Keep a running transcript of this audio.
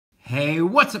Hey,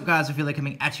 what's up guys? I feel like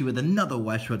coming at you with another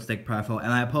Weiss Schwarz deck profile, and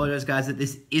I apologize guys that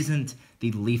this isn't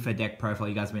the Leafa deck profile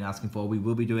you guys have been asking for. We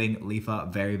will be doing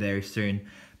Leafa very soon,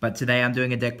 but today I'm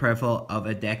doing a deck profile of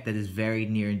a deck that is very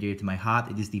near and dear to my heart.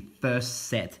 It is the first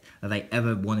set that I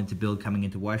ever wanted to build coming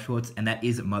into Weiss Schwarz, and that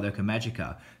is Madoka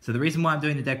Magica. So the reason why I'm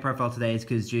doing the deck profile today is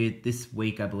because this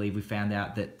week I believe we found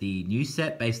out that the new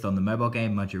set based on the mobile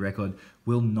game Magic Record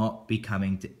will not be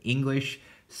coming to English.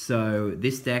 So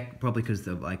this deck, probably because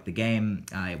of like the game,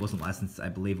 it wasn't licensed. I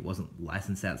believe it wasn't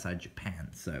licensed outside Japan.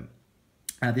 So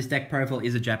this deck profile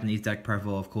is a Japanese deck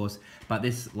profile, of course. But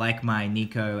this, like my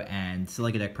Nico and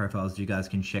Silica deck profiles, you guys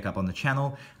can check up on the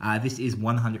channel. This is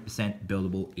 100%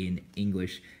 buildable in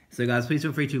English. So guys, please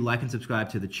feel free to like and subscribe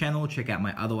to the channel, check out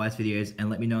my other Weiss videos, and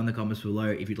let me know in the comments below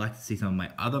if you'd like to see some of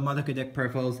my other Madoka deck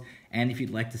profiles, and if you'd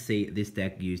like to see this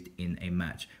deck used in a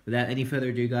match. Without any further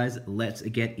ado guys, let's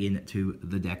get into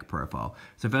the deck profile.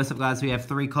 So first up guys, we have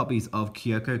 3 copies of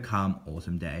Kyoko Calm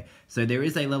Autumn Day. So there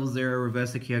is a level 0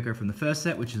 Reverser Kyoko from the first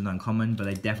set, which is an uncommon, but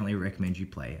I definitely recommend you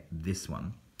play this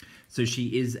one. So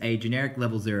she is a generic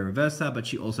level 0 reverser, but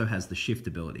she also has the shift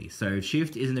ability. So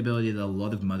shift is an ability that a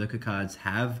lot of Madoka cards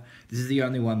have. This is the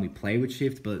only one we play with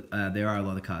shift, but there are a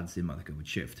lot of cards in Madoka with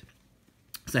shift.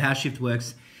 So how shift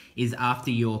works is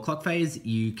after your clock phase,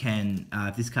 you can,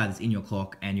 if this card is in your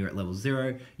clock and you're at level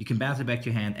 0, you can bounce it back to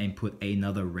your hand and put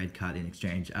another red card in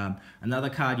exchange. Another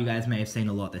card you guys may have seen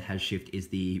a lot that has shift is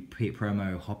the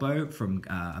promo Hoppo from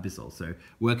Abyssal. So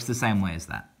works the same way as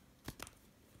that.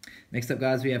 Next up,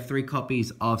 guys, we have 3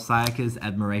 copies of Sayaka's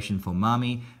Admiration for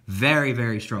Mami.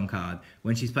 Very strong card.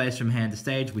 When she's placed from hand to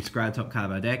stage, we scry the top card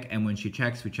of our deck, and when she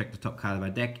checks, we check the top card of our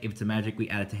deck. If it's a magic, we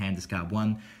add it to hand, discard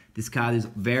 1. This card is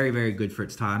very good for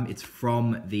its time. It's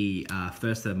from the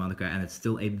first set of Madoka, and it's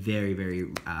still a very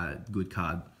good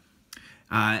card.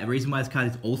 The reason why this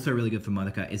card is also really good for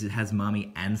Madoka is it has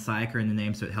Mami and Sayaka in the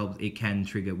name, so it can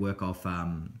trigger work off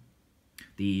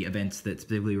the events that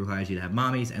specifically requires you to have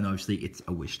Mamis, and obviously it's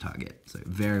a wish target. So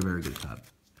very good card.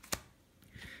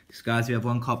 Next, guys, we have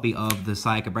 1 copy of the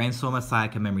Sayaka Brainstormer,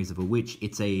 Sayaka Memories of a Witch.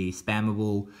 It's a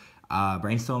spammable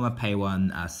Brainstormer, pay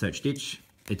 1, search ditch.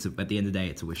 At the end of the day,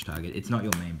 it's a wish target. It's not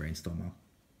your main Brainstormer.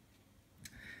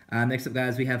 Next up,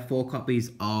 guys, we have 4 copies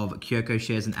of Kyoko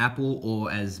Shares an Apple,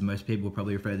 or as most people will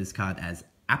probably refer to this card as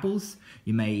Apples.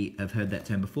 You may have heard that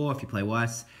term before if you play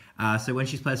Weiss. So when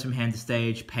she's placed from hand to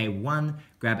stage, pay 1,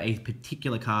 grab a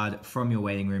particular card from your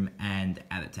waiting room and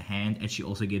add it to hand, and she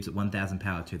also gives 1,000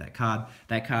 power to that card.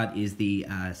 That card is the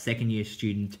second year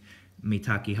student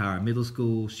Mitakihara Middle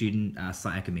School student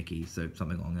Sayaka Miki, so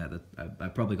something along that. I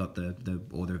probably got the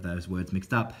order of those words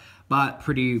mixed up, but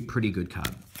pretty good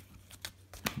card.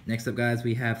 Next up, guys,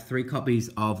 we have 3 copies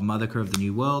of Madoka of the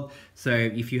New World. So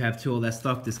if you have 2 or less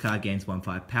stock, this card gains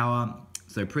 1/5 power.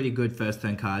 So pretty good first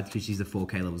turn cards because she's a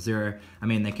 4K level 0. I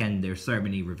mean, there are so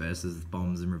many reverses,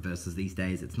 bombs and reverses these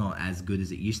days. It's not as good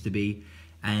as it used to be.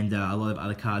 And a lot of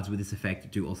other cards with this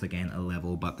effect do also gain a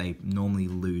level, but they normally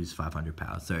lose 500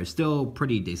 power. So still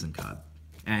pretty decent card.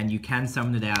 And you can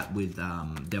summon it out with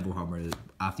Devil Homura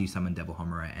after you summon Devil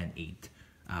Homura and eat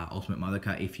Ultimate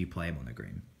Madoka if you play Mono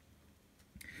Green.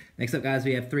 Next up, guys,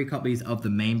 we have 3 copies of the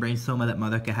main Brainstormer that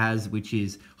Madoka has, which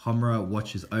is Homura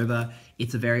Watches Over.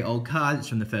 It's a very old card. It's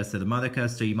from the first set of Madoka,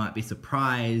 so you might be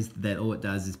surprised that all it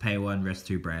does is pay 1, rest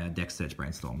 2, deck search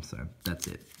Brainstorm. So that's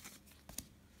it.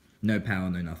 No power,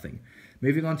 no nothing.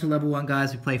 Moving on to level 1,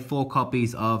 guys, we play 4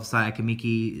 copies of Sayaka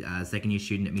Miki, second year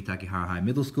student at Mitakihara High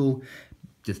Middle School.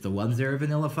 Just a 1/0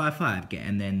 vanilla 5/5.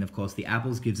 And then, of course, the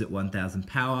Apples gives it 1,000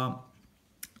 power.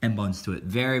 And bonds to it.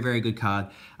 Very good card.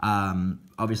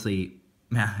 Obviously,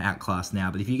 outclassed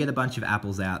now, but if you get a bunch of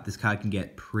apples out, this card can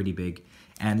get pretty big.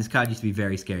 And this card used to be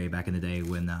very scary back in the day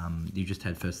when you just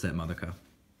had first set Madoka.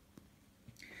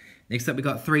 Next up, we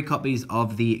got 3 copies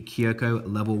of the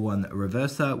Kyoko Level 1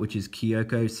 Reverser, which is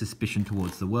Kyoko Suspicion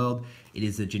Towards the World. It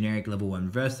is a generic Level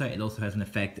 1 Reverser. It also has an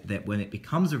effect that when it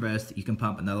becomes reversed, you can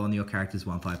pump another one of your characters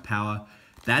 1/5 power.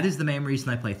 That is the main reason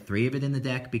I play 3 of it in the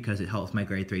deck, because it helps my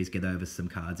grade 3s get over some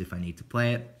cards if I need to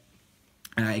play it.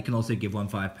 It can also give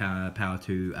 1/5 power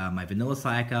to my vanilla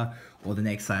Sayaka, or the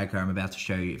next Sayaka I'm about to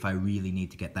show you if I really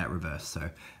need to get that reverse. So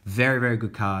very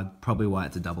good card, probably why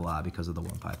it's a double R because of the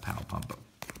 1/5 power pump.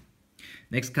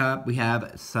 Next card, we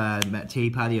have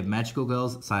Tea Party of Magical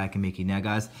Girls, Sayaka Miki. Now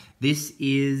guys, this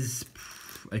is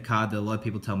a card that a lot of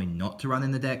people tell me not to run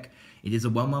in the deck. It is a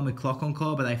 1/1 with Clock on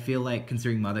Core, but I feel like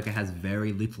considering Madoka has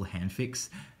very little hand fix,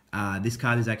 this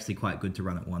card is actually quite good to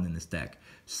run at 1 in this deck.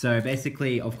 So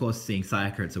basically, of course, seeing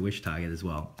Sayaka, it's a wish target as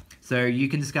well. So you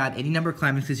can discard any number of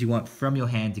climaxes you want from your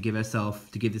hand to give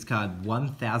this card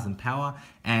 1,000 power,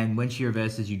 and when she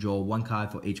reverses, you draw 1 card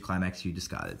for each climax you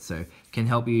discarded. So can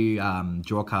help you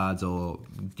draw cards or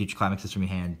ditch climaxes from your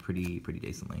hand pretty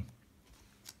decently.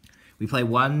 We play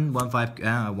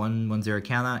 1/1/0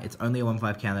 counter. It's only a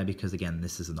 1/5 counter because, again,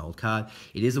 this is an old card.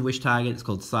 It is a wish target. It's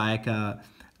called Sayaka.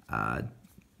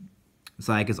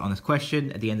 Sayaka's Honest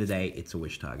Question. At the end of the day, it's a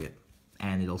wish target.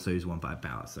 And it also is 1/5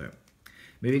 power. So,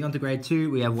 moving on to grade 2,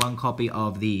 we have 1 copy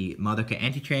of the Madoka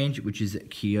anti-change, which is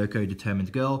Kyoko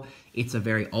Determined Girl. It's a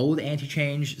very old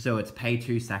anti-change, so it's pay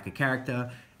 2, sack a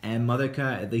character. And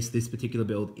Madoka, at least this particular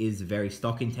build, is very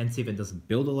stock intensive and doesn't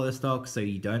build a lot of stock, so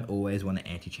you don't always want to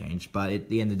anti-change. But at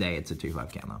the end of the day, it's a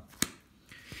 2/5 counter.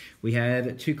 We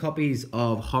have 2 copies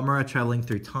of Homura Traveling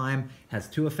Through Time. Has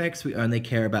 2 effects. We only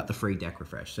care about the free deck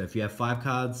refresh. So if you have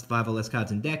 5 or less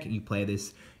cards in deck, you play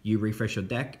this, you refresh your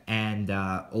deck, and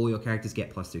all your characters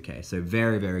get plus 2k. So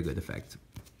very good effect.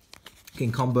 You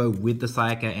can combo with the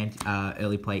Sayaka and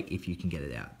early play if you can get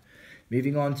it out.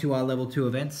 Moving on to our level 2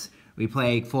 events. We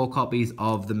play 4 copies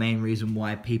of the main reason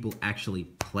why people actually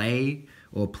play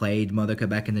or played Madoka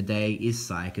back in the day is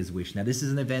Sayaka's Wish. Now, this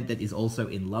is an event that is also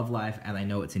in Love Life, and I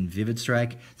know it's in Vivid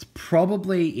Strike. It's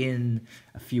probably in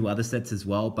a few other sets as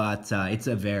well, but it's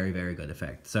a very good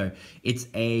effect. So it's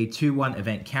a 2/1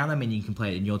 event counter, meaning you can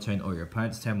play it in your turn or your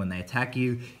opponent's turn when they attack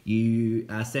you. You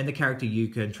send a character you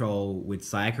control with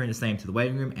Sayaka in its name to the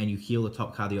waiting room, and you heal the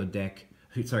top card of your deck.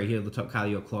 Heal the top card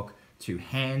of your clock to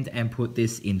hand and put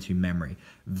this into memory.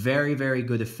 Very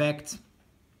good effect,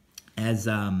 as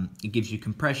it gives you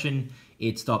compression,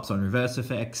 it stops on reverse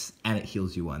effects, and it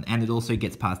heals you 1. And it also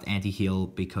gets past anti-heal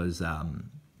because,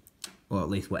 well, at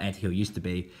least what anti-heal used to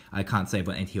be. I can't say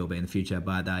what anti-heal will be in the future,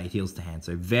 but it heals to hand.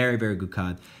 So very good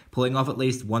card. Pulling off at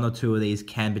least 1 or 2 of these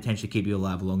can potentially keep you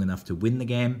alive long enough to win the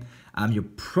game. You're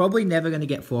probably never going to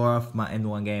get 4 off in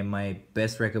one game. My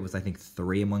best record was, I think,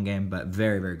 3 in one game, but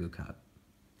very good card.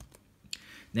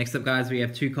 Next up, guys, we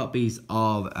have 2 copies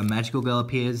of A Magical Girl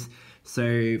Appears. So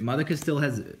Madoka still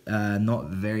has not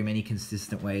very many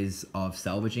consistent ways of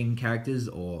salvaging characters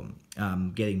or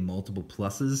getting multiple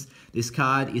pluses. This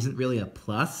card isn't really a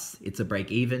plus, it's a break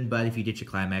even, but if you ditch a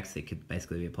climax, it could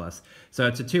basically be a plus. So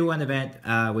it's a 2/1 event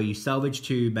where you salvage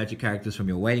 2 magic characters from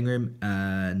your waiting room,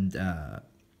 and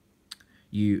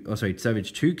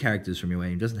salvage 2 characters from your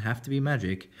waiting room. It doesn't have to be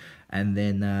magic, and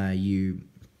then you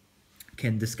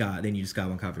can discard, then you discard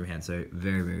 1 card from your hand, so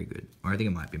very good. Or I think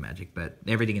it might be magic, but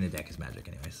everything in the deck is magic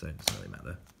anyway, so it doesn't really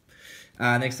matter.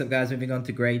 Next up, guys, moving on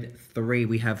to grade 3,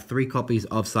 we have 3 copies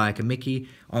of Sayaka Miki.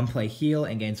 On play, heal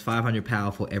and gains 500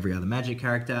 power for every other magic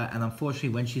character, and unfortunately,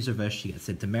 when she's reversed, she gets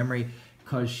sent to memory,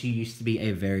 because she used to be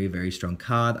a very strong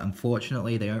card.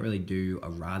 Unfortunately, they don't really do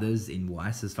erratas in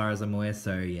Weiss as far as I'm aware,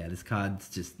 so yeah, this card's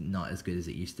just not as good as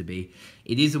it used to be.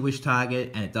 It is a wish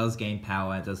target, and it does gain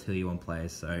power, it does heal you on play,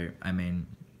 so, I mean,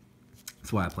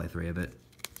 that's why I play 3 of it.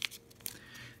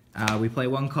 We play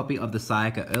 1 copy of the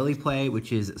Sayaka early play,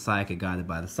 which is Sayaka Guided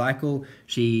by the Cycle.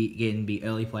 She can be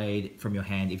early played from your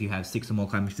hand if you have 6 or more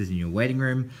climaxes in your waiting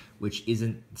room, which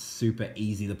isn't super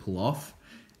easy to pull off.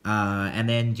 And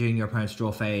then during your opponent's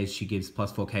draw phase, she gives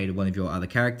plus 4k to one of your other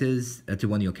characters,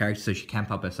 so she can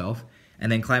pop herself.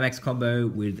 And then climax combo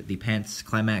with the Pants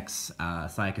Climax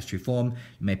Sayaka's True Form.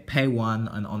 You may pay 1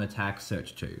 and on attack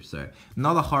search 2. So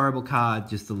not a horrible card,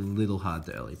 just a little hard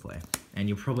to early play. And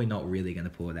you're probably not really going to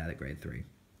pull it out at grade 3.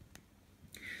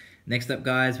 Next up,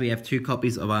 guys, we have 2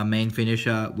 copies of our main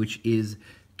finisher, which is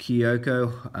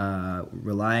Kyoko,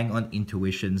 relying on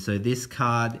intuition. So this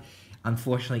card,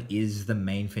 unfortunately, is the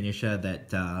main finisher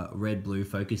that red-blue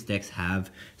focus decks have.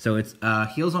 So it's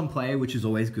heals on play, which is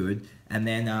always good. And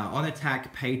then on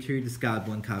attack, pay 2, discard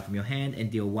 1 card from your hand, and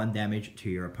deal 1 damage to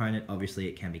your opponent. Obviously,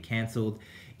 it can be cancelled.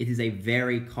 It is a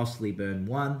very costly burn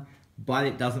 1, but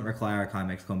it doesn't require a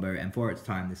climax combo, and for its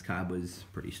time, this card was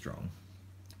pretty strong.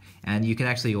 And you can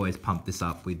actually always pump this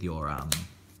up with your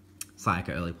Sayaka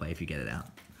early play if you get it out.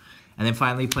 And then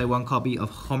finally, play 1 copy of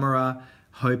Homura,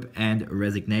 Hope and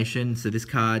Resignation. So this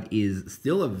card is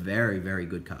still a very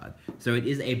good card. So it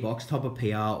is a box topper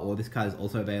PR, or this card is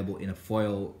also available in a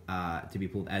foil to be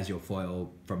pulled as your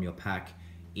foil from your pack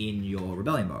in your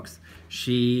Rebellion box.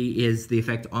 She is the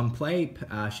effect on play.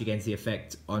 She gains the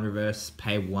effect on reverse,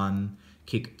 pay 1,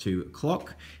 kick to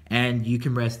clock, and you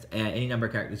can rest any number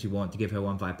of characters you want to give her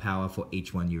 1/5 power for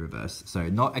each one you reverse. So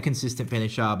not a consistent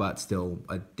finisher, but still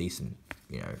a decent,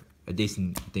 a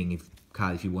decent thing if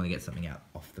you want to get something out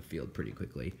off the field pretty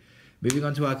quickly. Moving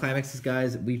on to our climaxes,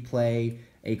 guys, we play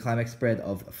a climax spread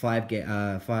of 5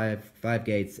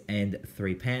 gates and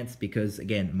 3 pants because,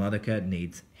 again, Madoka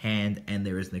needs hand and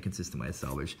there is no consistent way to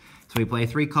salvage. So we play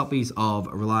 3 copies of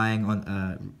Relying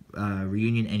on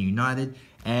Reunion and United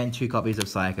and 2 copies of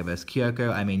Sayaka vs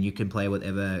Kyoko. I mean, you can play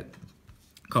whatever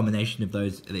combination of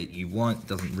those that you want,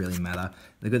 doesn't really matter.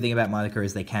 The good thing about Madoka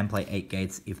is they can play 8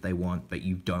 gates if they want, but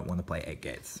you don't want to play 8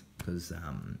 gates because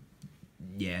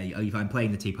yeah, if I'm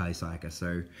playing the Tea Party Sayaka,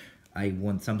 so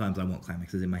sometimes I want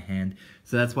climaxes in my hand.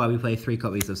 So that's why we play 3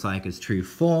 copies of Sayaka's True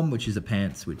Form, which is a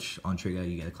pants, which on trigger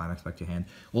you get a climax back to your hand.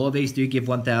 All of these do give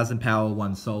 1000 power,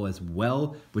 1 soul as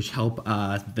well, which help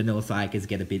vanilla Sayakas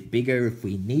get a bit bigger if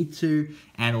we need to,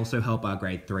 and also help our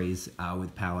grade 3s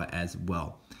with power as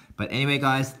well. But anyway,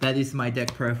 guys, that is my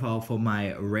deck profile for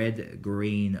my red,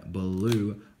 green,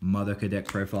 blue Madoka deck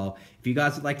profile. If you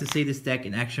guys would like to see this deck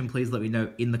in action, please let me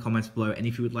know in the comments below. And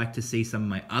if you would like to see some of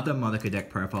my other Madoka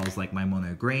deck profiles, like my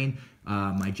mono green,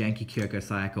 my janky Kyoko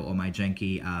Sayaka, or my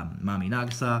janky Mami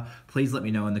Nagasa, please let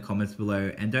me know in the comments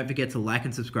below. And don't forget to like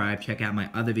and subscribe, check out my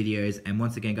other videos. And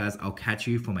once again, guys, I'll catch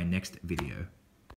you for my next video.